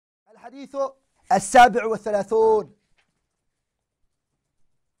الحديث السابع والثلاثون.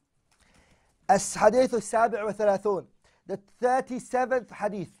 الحديث السابع والثلاثون. The 37th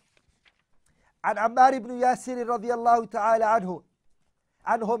hadith. عن عمار بن ياسر رضي الله تعالى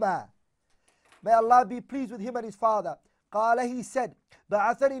عنهما. May Allah be pleased with him and his father. قال, he said,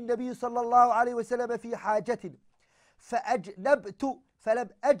 بعثني النبي صلى الله عليه وسلم في حاجة فأجنبت فلم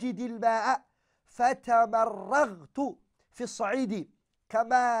أجد الماء فتمرغت في الصعيد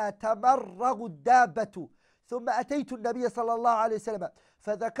كما تمرغ الدابة ثم أتيت النبي صلى الله عليه وسلم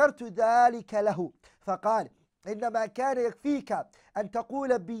فذكرت ذلك له فقال إنما كان يكفيك أن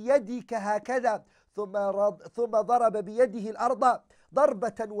تقول بيدك هكذا ثم ضرب بيده الأرض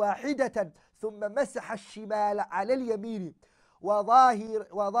ضربة واحدة ثم مسح الشمال على اليمين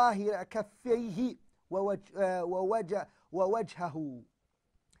وظاهر كفيه ووجهه.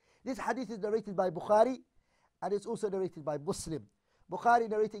 This hadith is narrated by Bukhari and it's also narrated by Muslim. Bukhari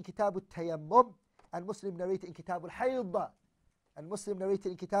narrated in Kitab al-Tayammum and Muslim narrated in Kitab al-Hayd. And Muslim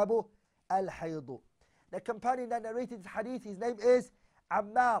narrated in Kitab al-Hayd. The companion that narrated this hadith, his name is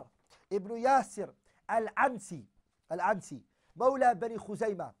Ammar ibn Yasir al-Ansi. Mawla Bani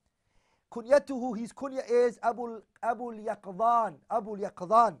Khuzaymah. Kunyatuhu, his kunya is Abu al-Yaqdhan.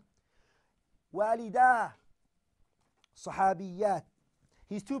 Walidah Sahabiyat.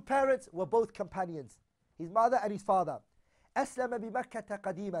 His two parents were both companions, his mother and his father. أسلم بمكة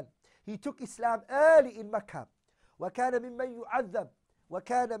قديما. He took Islam early in Mecca. وكان ممن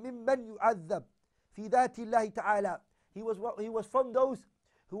يعذب في ذات الله تعالى. He was from those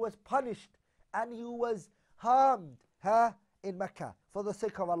who was punished and he was harmed in Mecca for the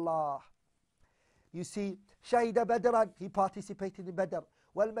sake of Allah. You see, شهد بدرا, he participated in Badr.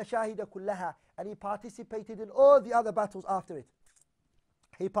 والمشاهد كلها, and he participated in all the other battles after it.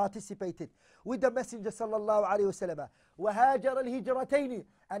 He participated with the Messenger sallallahu alayhi wa sallam. وهاجر الهجرتين,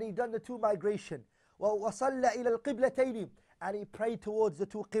 and he done the two migration. وصلى إلى القبلتين, and he prayed towards the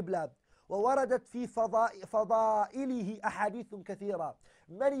two qibla. ووردت في فضائله أحاديث كثيرة.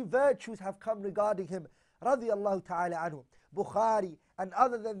 Many virtues have come regarding him رضي الله تعالى عنه. Bukhari and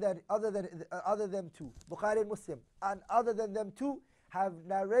other than them too, Bukhari and Muslim and other than them too have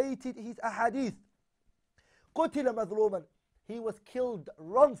narrated his ahadith. قتل مظلوما, he was killed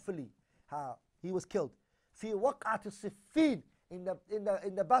wrongfully. How? He was killed. في وقعة الصفين, in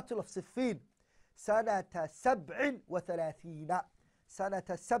the battle of Siffin. سنة 37. سنة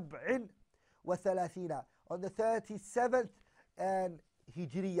 37. On the 37th and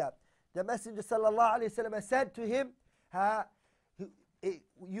Hijriya. The Messenger sallallahu alayhi wa sallam said to him,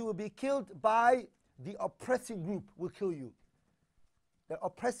 you will be killed by the oppressing group will kill you. The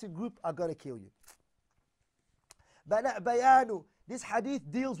oppressing group are going to kill you. Bayanu. This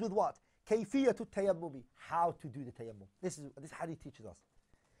hadith deals with what? Kayfiyatu tayammumi. How to do the tayammum. This hadith teaches us.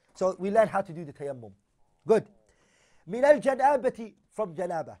 So we learn how to do the tayammum. Good. Min al-janabati, from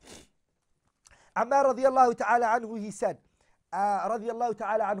janaba. Ammar radiyallahu ta'ala anhu, he said, radiyallahu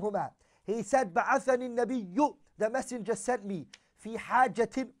ta'ala anhuma, he said, ba'athani nabiyyu, the messenger sent me, fi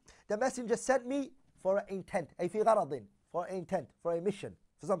hajatin, the messenger sent me for an intent, ay fi gharadin, for an intent, for a mission,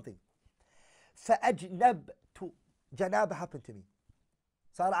 for something. فأجنبت, janaba happened to me.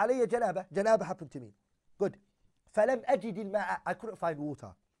 صار علي janaba happened to me. Good. فلم أجد الماء, I couldn't find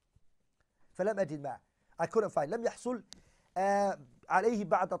water. فلم أجد الماء, I couldn't find. لم يحصل عليه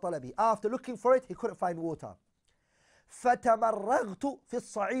بعد طلبه. After looking for it, he couldn't find water. فتمرغت في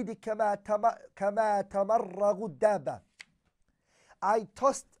الصعيد كما تمرغ الدابة. I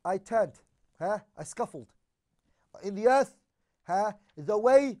turned, I scuffled in the earth, the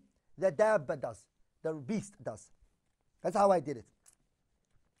way the dabba does, the beast does. That's how I did it.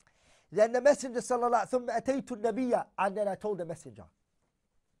 Then the Messenger sallallahu ثم أتيت النبي, and then I told the Messenger.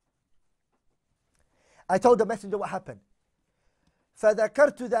 I told the Messenger what happened.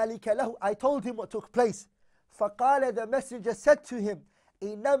 فذكرت ذلك له, I told him what took place. فقال, the Messenger said to him,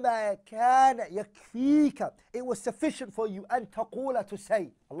 إنما كان يكفيك, it was sufficient for you, أن تقول, to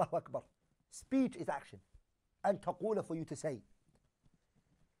say. Allahu Akbar. Speech is action. أن تقول, for you to say.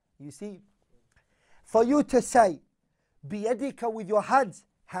 You see, for you to say, بيدك, with your hands,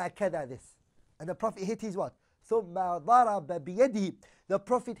 هكذا, this. And the Prophet hit his what? ثم ضرب بيده, the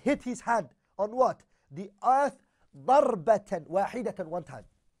Prophet hit his hand on what? The earth, ضربة واحدة, one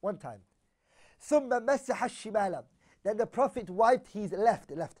time. ثم مسح الشمال, then the Prophet wiped his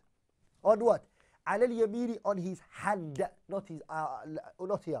left. On what? على اليمين, on his hand, not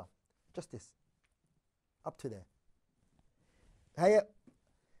here, just this, up to there. هيا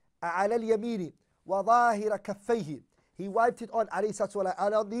على اليمين وظاهر كفيه, he wiped it on عليه الصلاة والسلام,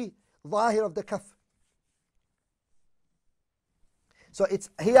 and on the ظاهر of the kaf. So it's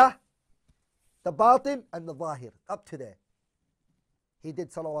here The batin and the zahir. Up to there. He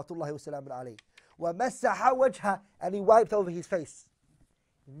did salawatullahi wa salamun alayhi. وَمَسَّحَ وَجْهَهُ, and he wiped over his face.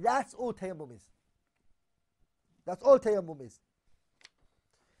 That's all tayammum is. That's all tayammum is.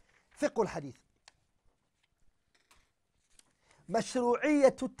 Fiqh al-hadith.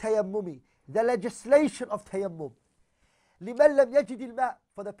 مشروعية التيمم, the legislation of tayammum. لمن لم يجد الماء,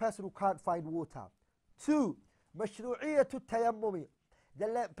 for the person who can't find water. 2. مشروعية التيمم,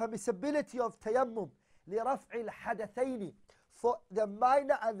 the permissibility of tayammum لرفع الحدثين, for the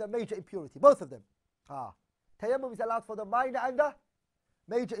minor and the major impurity, both of them. Tayammum is allowed for the minor and the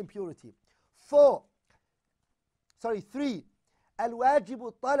major impurity. 3.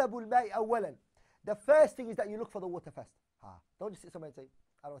 الواجب طلب الماء أولا. The first thing is that you look for the water first. Don't just sit somewhere and say,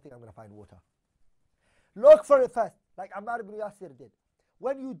 I don't think I'm going to find water. Look for it first, like Ammar ibn Yasir did.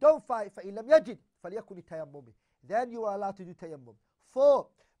 When you don't find, فَإِن لَمْ يَجِدْ فَلْيَكُنِ التَّيَمُّمِ, then you are allowed to do tayammum. 4.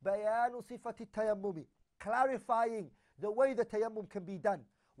 بَيَانُ صِفَةِ التَّيَمُّمِ, clarifying the way the tayammum can be done.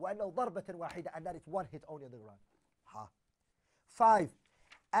 وَأَنَّهُ ضَرْبَةً وَاحِدَةً, and that it's one hit only on the ground. 5.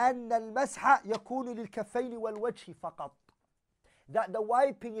 أَنَّ الْمَسْحَ يَكُونُ لِلْكَفَّيْنِ وَالْوَجْهِ فَقَطْ, that the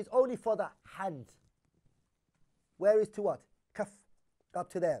wiping is only for the hand. Where is to what? Kaf, up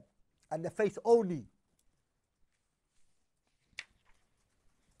to there. And the face only.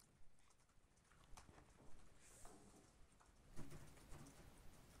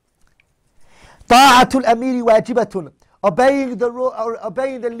 طاعة الأمير واجبة, obeying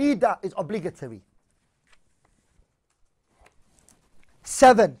the leader is obligatory.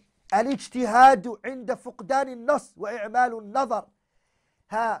 7. الاجتهاد عند فقدان النص وإعمال النظر.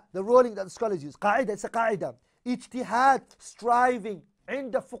 The ruling that the scholars use. قاعدة, it's a قاعدة. اجتهاد, striving.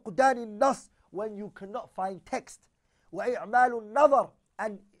 عند فقدان النص, when you cannot find text. وإعمال النظر,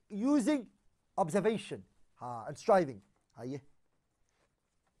 and using observation and striving.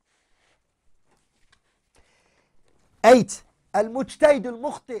 8. المجتهد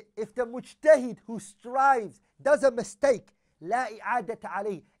المخطئ, if the mujtahid who strives does a mistake, لا إعادة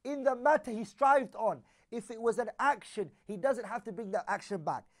عليه, in the matter he strived on, if it was an action, he doesn't have to bring that action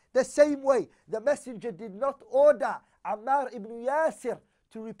back. The same way, the messenger did not order Ammar ibn Yasir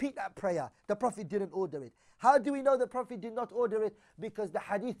to repeat that prayer. The Prophet didn't order it. How do we know the Prophet did not order it? Because the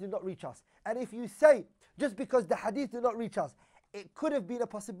hadith did not reach us. And if you say, just because the hadith did not reach us, it could have been a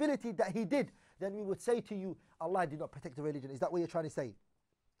possibility that he did, then we would say to you, Allah did not protect the religion. Is that what you're trying to say?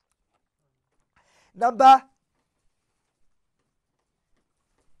 Number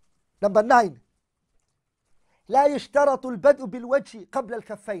 9. لا يشترط البدء بالوجه قبل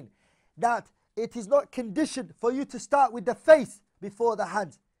الكفين, that it is not conditioned for you to start with the face before the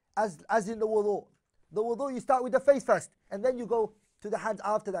hands, as in the wudu. The wudu, you start with the face first and then you go to the hands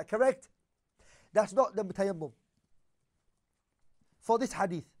after that, correct? That's not the tayammum for this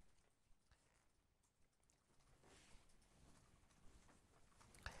hadith.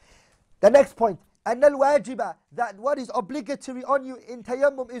 The next point, أن الواجب, that what is obligatory on you in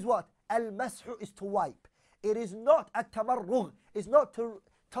tayammum is what? Al-mashu, is to wipe. It is not at-tamarrugh, it's not to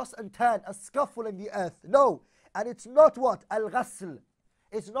toss and turn, a scuffle in the earth. No. And it's not what? Al-ghasl.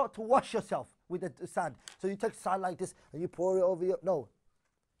 It's not to wash yourself with the sand. So you take sand like this and you pour it over your... No.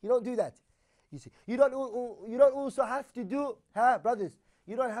 You don't do that. You see, you don't also have to do, brothers,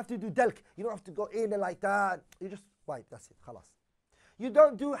 you don't have to do dalk. You don't have to go in and like that. You just wipe, that's it, khalas. You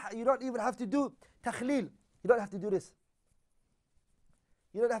don't even have to do takhleel. You don't have to do this.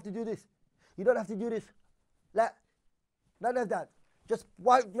 You don't have to do this. You don't have to do this. La, none of that. Just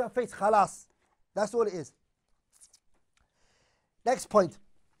wipe your face, khalas. That's all it is. Next point.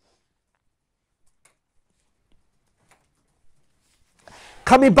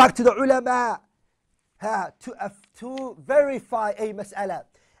 Coming back to the ulama, to verify a mas'ala.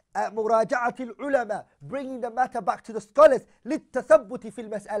 مراجعة العلماء, bringing the matter back to the scholars, للتثبت في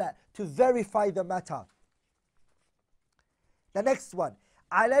المسألة, to verify the matter. The next one,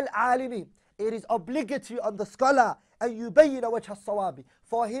 على العالم, it is obligatory on the scholar أن يبين وجه الصواب,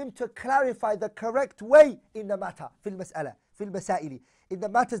 for him to clarify the correct way in the matter, في المسألة, في المسائل, in the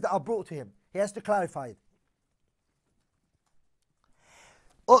matters that are brought to him. He has to clarify it.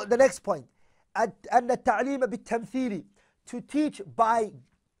 Oh, the next point, أن التعليم بالتمثيل, to teach by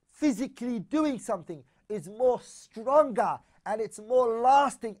physically doing something is more stronger and it's more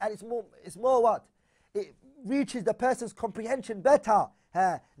lasting and it's more what? It reaches the person's comprehension better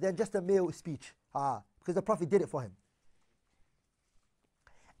than just a mere speech. Because the Prophet did it for him.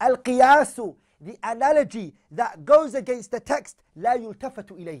 Al-qiyasu, the analogy that goes against the text, la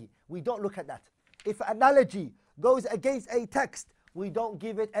yultafatu ilayhi. We don't look at that. If analogy goes against a text, we don't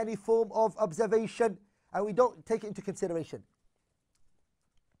give it any form of observation and we don't take it into consideration.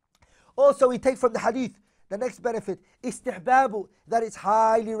 Also, we take from the hadith, the next benefit, istihbabu, that it's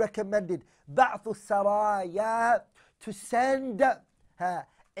highly recommended. Ba'thu saraya, to send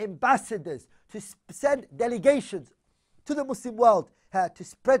ambassadors, to send delegations to the Muslim world to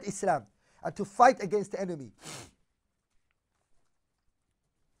spread Islam and to fight against the enemy.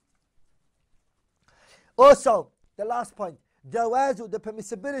 Also, the last point, jawazu, the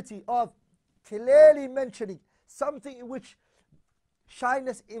permissibility of clearly mentioning something in which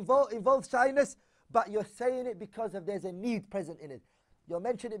shyness involves shyness, but you're saying it because there's a need present in it. You're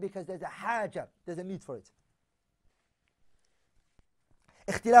mentioning it because there's a haja, there's a need for it.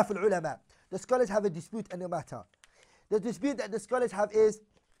 Ikhtilaf al-ulama. The scholars have a dispute in the matter. The dispute that the scholars have is,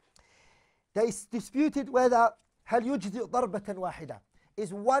 they disputed whether هل يجزئ ضربة واحدة,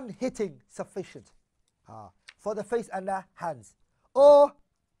 is one hitting sufficient for the face and the hands, or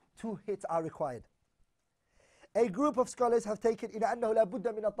 2 hits are required. A group of scholars have taken إلى أنه لا بد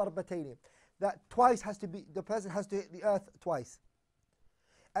من الضربتين, that twice has to be, the person has to hit the earth twice.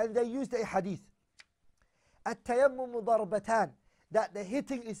 And they used a hadith, التيمم ضربتان, that the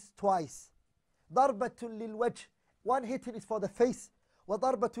hitting is twice. ضربة للوجه, one hitting is for the face,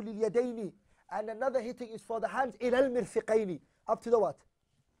 وضربة لليدين, and another hitting is for the hands, إلى المرفقين, up to the what?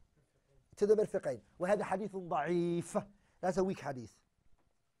 To the مرفقين. وهذا حديث ضعيف. That's a weak hadith.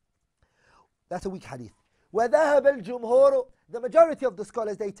 That's a weak hadith. وذهب الجمهور, the majority of the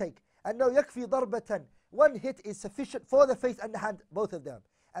scholars, they take أنه يكفي ضربة, one hit is sufficient for the face and the hand, both of them.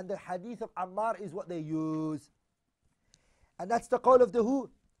 And the hadith of Ammar is what they use. And that's the qawl of the who?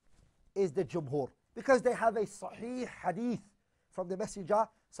 Is the jumhur. Because they have a sahih hadith from the Messenger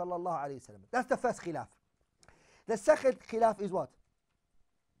sallallahu alayhi wa sallam. That's the first khilaf. The second khilaf is what?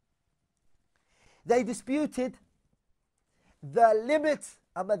 They disputed the limit,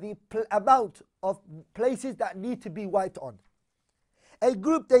 the amount of places that need to be wiped on. A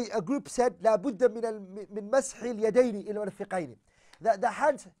group said لا بد من مسح اليدين إلى المرفقين, that the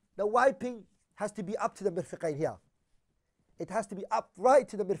hands, the wiping has to be up to the mirfiqain here. It has to be up right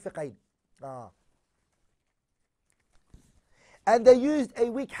to the mirfiqain. And they used a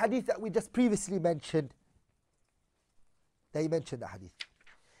weak hadith that we just previously mentioned. They mentioned the hadith.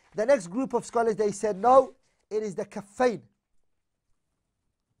 The next group of scholars, they said no, it is the kaffain.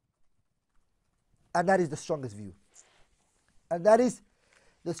 And that is the strongest view. And that is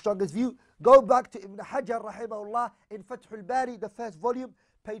the strongest view. Go back to Ibn Hajar rahimahullah in Fath al-Bari, the first volume,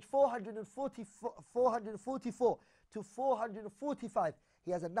 page 444 to 445.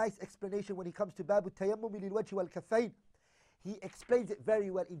 He has a nice explanation when he comes to Babu Tayammum lil Wajhi wal Kaffain. He explains it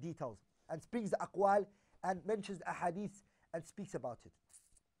very well in details and brings the aqwal and mentions the ahadith and speaks about it.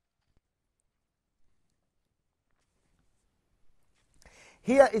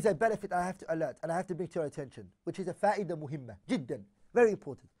 Here is a benefit I have to alert and I have to bring to your attention, which is a fa'idah muhimma, jiddan, very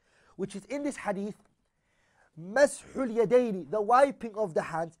important, which is in this hadith, mashul yadaini, the wiping of the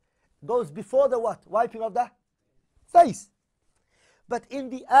hands, goes before the what? Wiping of the face. But in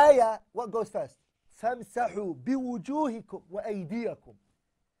the ayah, what goes first? فَامْسَحُوا بِوُجُوهِكُمْ وَأَيْدِيَكُمْ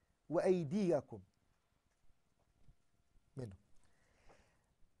وَأَيْدِيَكُمْ.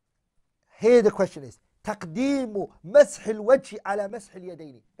 Here the question is, تقديم مسح الوجه على مسح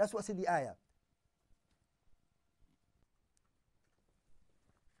اليدين. That's what's in the ayah.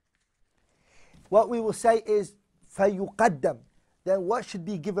 What we will say is فيقدم. Then what should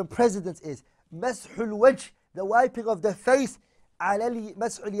be given precedence is مسح الوجه, the wiping of the face, على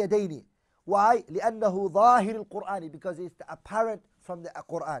مسح اليدين. Why? لأنه ظاهر القرآن, because it's apparent from the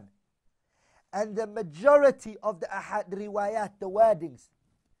Quran. And the majority of the riwayat, the wordings,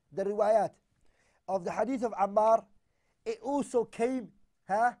 the riwayat of the hadith of Ammar, it also came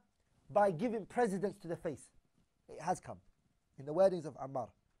by giving precedence to the face. It has come in the wordings of Ammar.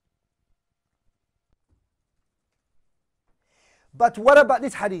 But what about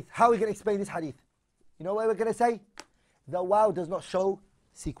this hadith? How are we going to explain this hadith? You know what we're going to say? The wow does not show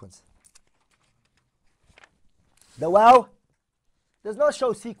sequence. The wow does not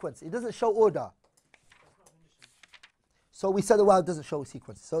show sequence. It doesn't show order. So we said the wow doesn't show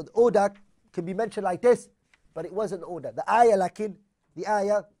sequence. So the order can be mentioned like this, but it wasn't order. The ayah, lakin, the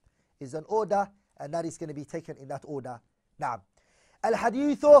ayah is an order, and that is going to be taken in that order. Naam.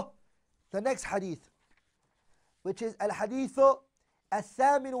 Al-hadithu, the next hadith, which is al-hadithu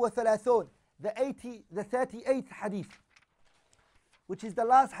al-thamin wa thalathun, the 38th hadith, which is the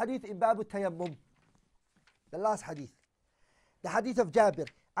last hadith in Babu Tayammum. The last hadith. The hadith of Jabir.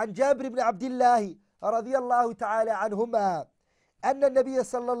 عن جابر بن عبد الله رضي الله تعالى عنهما أن النبي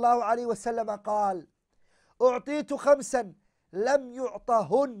صلى الله عليه وسلم قال أعطيت خمسا لم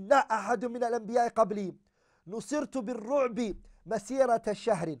يعطهن أحد من الأنبياء قبلي نصرت بالرعب مسيرة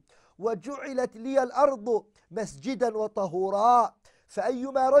شهر وجعلت لي الأرض مسجدا وطهورا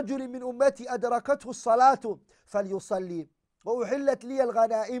فأيما رجل من أمتي أدركته الصلاة فليصلي وأحلت لي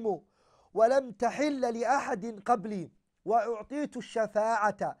الغنائم ولم تحل لأحد قبلي وأعطيت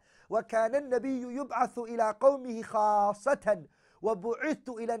الشفاعة وكان النبي يبعث إلى قومه خاصة وبعثت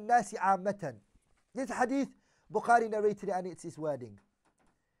إلى الناس عامة. This hadith, Bukhari narrated it and it's his wording.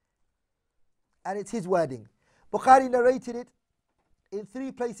 Bukhari narrated it in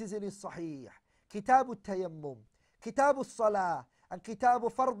 3 places in his Sahih. Kitab al-Tayammum, Kitab al-Salah, and Kitab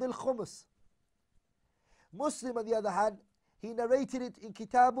al-Fard al-Khums. Muslim, on the other hand, he narrated it in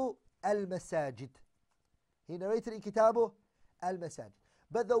Kitab al-Masajid.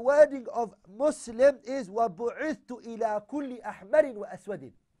 But the wording of Muslim is وَبُعِثْتُ إِلَى كُلِّ أَحْمَرٍ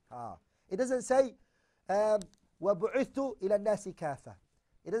وَأَسْوَدٍ. It doesn't say وَبُعِثْتُ إِلَى النَّاسِ كَافَةً.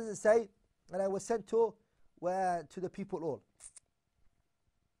 It doesn't say, and I was sent to the people all.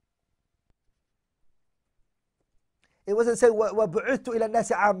 It wasn't say وَبُعِثْتُ إِلَى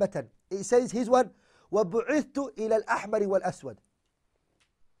النَّاسِ عَامَّةً. It says his one وَبُعِثْتُ إِلَى الْأَحْمَرِ وَالْأَسْوَدِ.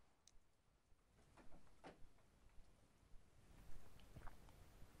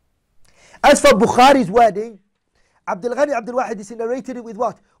 As for Bukhari's wording, Abdul Ghani Abdul Wahid is narrated it with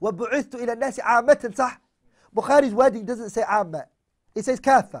what? وَبُعِثْتُ إِلَى النَّاسِ عَامَّةً. صح? Bukhari's wording doesn't say عامة. It says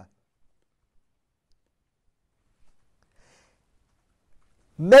كافة.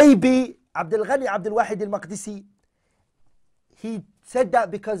 Maybe Abdul Ghani Abdul Wahid al-Maqdisi, he said that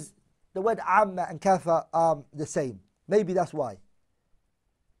because the word عامة and كافة are the same. Maybe that's why.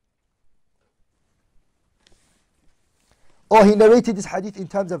 Or he narrated this hadith in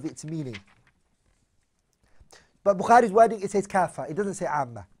terms of its meaning. But Bukhari's wording, it says kafa. It doesn't say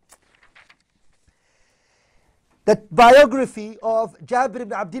amma. The biography of Jabir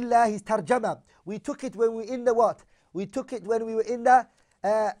ibn Abdullah, his tarjama, we took it when we were in the what? We took it when we were in the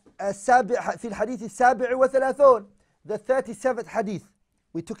في الحديث السابع وثلاثون, the 37th hadith.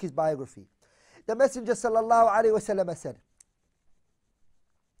 We took his biography. The Messenger sallallahu alayhi wa sallam said,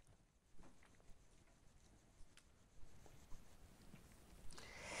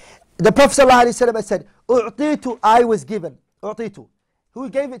 the Prophet ﷺ said, أُعْطِيتُ, I was given. أُعْطِيتُ. Who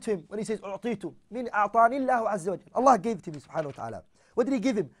gave it to him? When he says أُعْطِيتُ, meaning أعطاني الله عز وجل. Allah gave it to him subhanahu wa ta'ala. What did he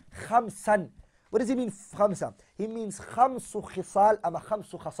give him? خمسا. What does he mean خمسا? He means خمس خصال أما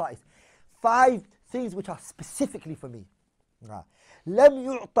خمس خصائص. 5 things which are specifically for me. لم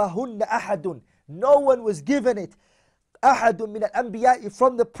يعطهن أحد. No one was given it. أحد من الأنبياء,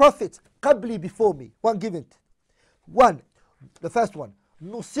 from the prophets قبلي, before me. One given it. One. The first one.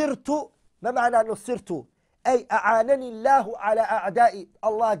 نصرت. ما معنى نصرت؟ أي أعانني الله على أعدائي.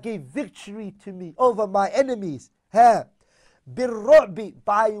 Allah gave victory to me over my enemies. بالرعب,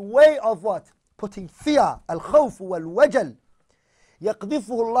 by way of what? Putting fear. الخوف والوجل.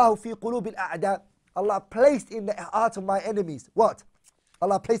 يقذفه الله في قلوب الأعداء. Allah placed in the heart of my enemies. What?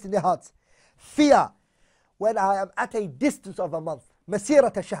 Allah placed in their hearts fear when I am at a distance of a month.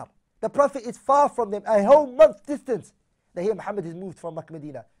 مسيرة شهر. The Prophet is far from them, a whole month distance. They hear Muhammad is moved from Makkah,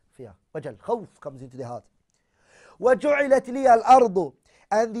 Medina. Fear, wajal, khawf comes into their heart. وَجُعِلَتْ لِيَ الْأَرْضُ,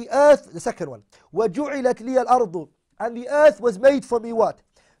 and the earth, the second one. وَجُعِلَتْ لِيَ الْأَرْضُ, and the earth was made for me what?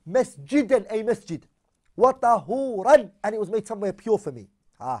 Masjidan, a masjid. وَطَهُورًا, and it was made somewhere pure for me.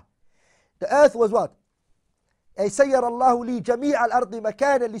 The earth was what? أي سير الله لي جميع الأرض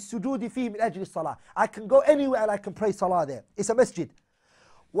مكانا للسجود فيه من أجل الصلاة. I can go anywhere and I can pray salah there. It's a masjid.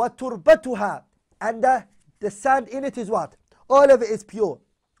 وَتُرْبَتُهَا, and the sand in it is what? All of it is pure.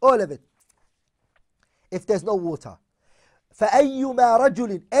 All of it. If there's no water. فَأَيُّمَا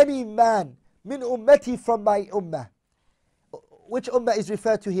رَجُلٍ, any man, مِنْ أُمَّتِي, from my ummah. Which ummah is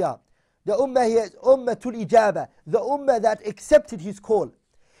referred to here? The ummah here is Ummdatul Ijaba, the ummah that accepted his call.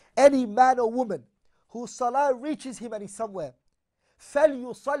 Any man or woman whose salah reaches him and he's somewhere,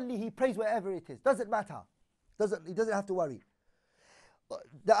 فَلْيُصَلِّ, he prays wherever it is. Doesn't matter. He doesn't have to worry.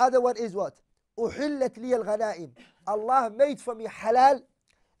 The other one is what? أُحِلَّتْ لِيَ الْغَنَائِمِ, Allah made for me halal,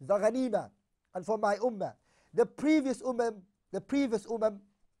 the ghanima, and for my ummah. The previous ummah,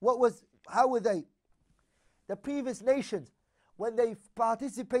 how were they? The previous nations, when they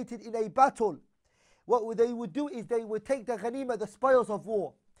participated in a battle, what they would do is they would take the ghanima, the spoils of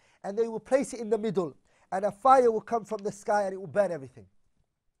war, and they would place it in the middle, and a fire will come from the sky and it will burn everything.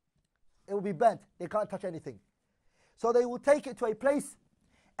 It will be burnt. They can't touch anything. So they will take it to a place,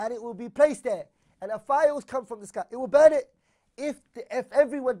 and it will be placed there, and a fire will come from the sky. It will burn it. If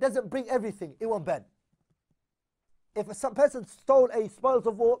everyone doesn't bring everything, it won't burn. If some person stole a spoils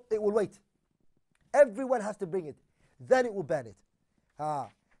of war, it will wait. Everyone has to bring it. Then it will burn it.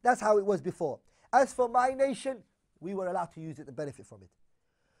 That's how it was before. As for my nation, we were allowed to use it and benefit from it.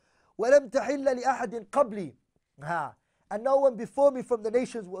 وَلَمْ تَحِلَّ لِأَحَدٍ قَبْلِي. And no one before me from the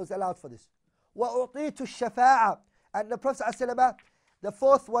nations was allowed for this. وَأُعْطِيتُ الشَّفَاعَةِ. And the Prophet ﷺ, the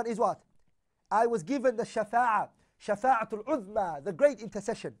fourth one is what? I was given the shafa'a, shafa'atul uzma, the great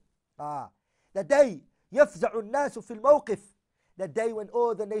intercession. The day, يَفْزَعُ النَّاسُ فِي الْمَوْقِفِ. The day when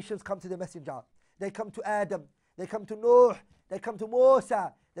all the nations come to the messenger. They come to Adam, they come to Nuh, they come to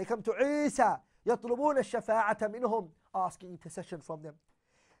Musa, they come to Isa. يَطْلُبُونَ الشَّفَاعَةَ مِنْهُمْ, asking intercession from them.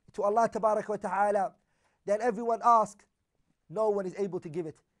 To Allah tabarak wa ta'ala. Then everyone asks, no one is able to give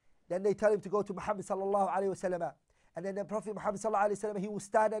it. Then they tell him to go to Muhammad sallallahu alayhi wa sallam. And then the Prophet Muhammad sallallahu alayhi wa sallam, he will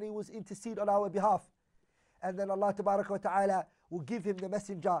stand and he will intercede on our behalf. And then Allah tabarak wa ta'ala will give him the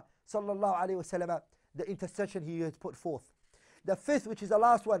messenger sallallahu alayhi wa sallam, the intercession he has put forth. The fifth, which is the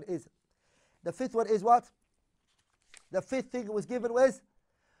last one, is, the fifth one is what? The fifth thing was given was,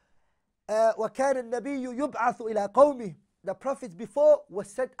 وَكَانَ النَّبِيُّ يُبْعَثُ إِلَىٰ قَوْمِهِ. The prophets before were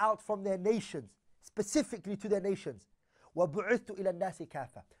sent out from their nations, specifically to their nations. وَبُعِثْتُ إِلَى النَّاسِ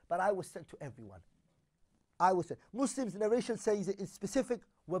كَافَةً. But I was sent to everyone. I was sent. Muslims narration says it in specific,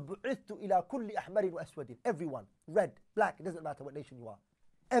 وَبُعِثْتُ إِلَى كُلِّ أَحْمَرٍ وَأَسْوَدٍ. Everyone. Red, black, it doesn't matter what nation you are.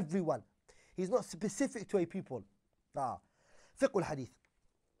 Everyone. He's not specific to a people. Fiqh al-Hadith.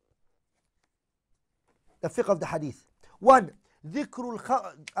 The fiqh of the Hadith. 1. ذِكْرُ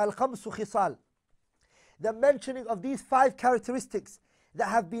الْخَمْسُ خِصَالٍ. The mentioning of these 5 characteristics that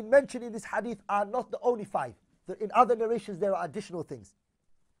have been mentioned in this hadith are not the only 5. In other narrations there are additional things.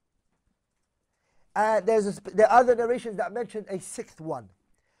 There are other narrations that mention a 6th one.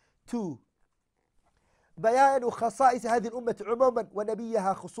 2. بيان خصائص هذه الأمة عموما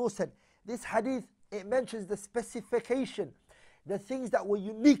ونبيها خصوصا. This hadith, it mentions the specification, the things that were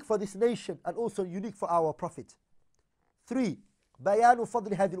unique for this nation and also unique for our Prophet. 3. بيان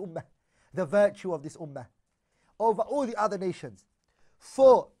فضل هذه الأمة. The virtue of this ummah over all the other nations.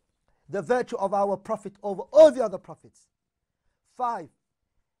 4. The virtue of our Prophet over all the other prophets. 5.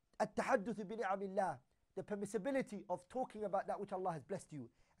 التحدث بنعم الله. The permissibility of talking about that which Allah has blessed you,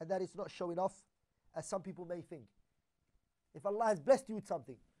 and that is not showing off as some people may think. If Allah has blessed you with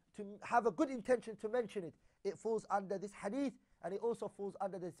something, to have a good intention to mention it, it falls under this hadith, and it also falls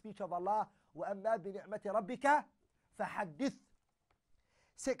under the speech of Allah, وَأَمَّا بِنِعْمَةِ رَبِّكَ فَحَدِّثْ.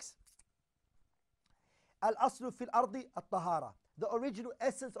 6. Al-aslu fil ardi at-tahara. The original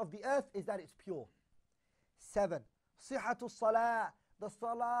essence of the earth is that it's pure. 7. Sihatu salah. The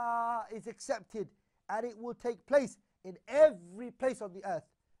salah is accepted and it will take place in every place on the earth,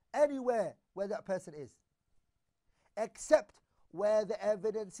 anywhere where that person is, except where the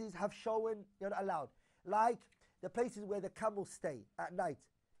evidences have shown you're not allowed. Like the places where the camels stay at night,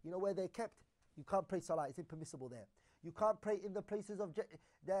 you know, where they're kept, you can't pray salah, it's impermissible there. You can't pray in the places of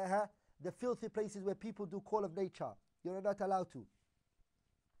the filthy places where people do call of nature. You're not allowed to.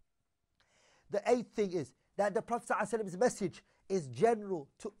 The 8th thing is that the Prophet ﷺ's message is general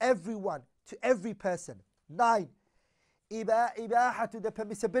to everyone, to every person. 9. Ibahatu, the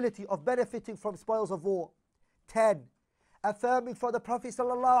permissibility of benefiting from spoils of war. 10. Affirming for the Prophet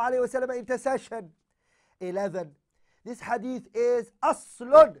ﷺ intercession. 11. This hadith is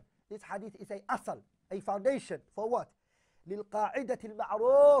aslun. This hadith is a asal, a foundation for what? للقاعدة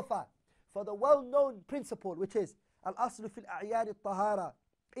المعروفة, for the well-known principle, which is الأصل في الأعيان الطهارة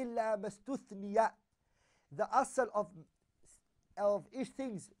إلا ما استثني. The asal of each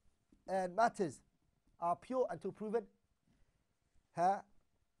things and matters are pure until proven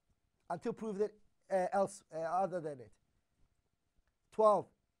until proven else other than it. 12.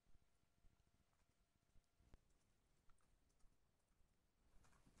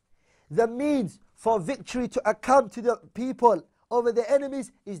 The means for victory to come to the people over their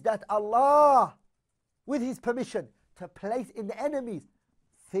enemies is that Allah, with His permission, to place in the enemies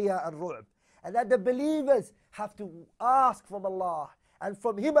fear and ru'b. And that the believers have to ask from Allah. And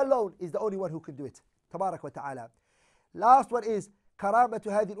from Him alone is the only one who can do it. Tabarak wa ta'ala. Last one is karamatu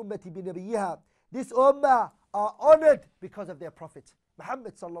hadhi ummati bi nabiyyiha. This ummah are honored because of their prophet,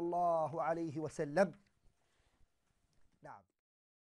 Muhammad sallallahu alayhi wa sallam. Now.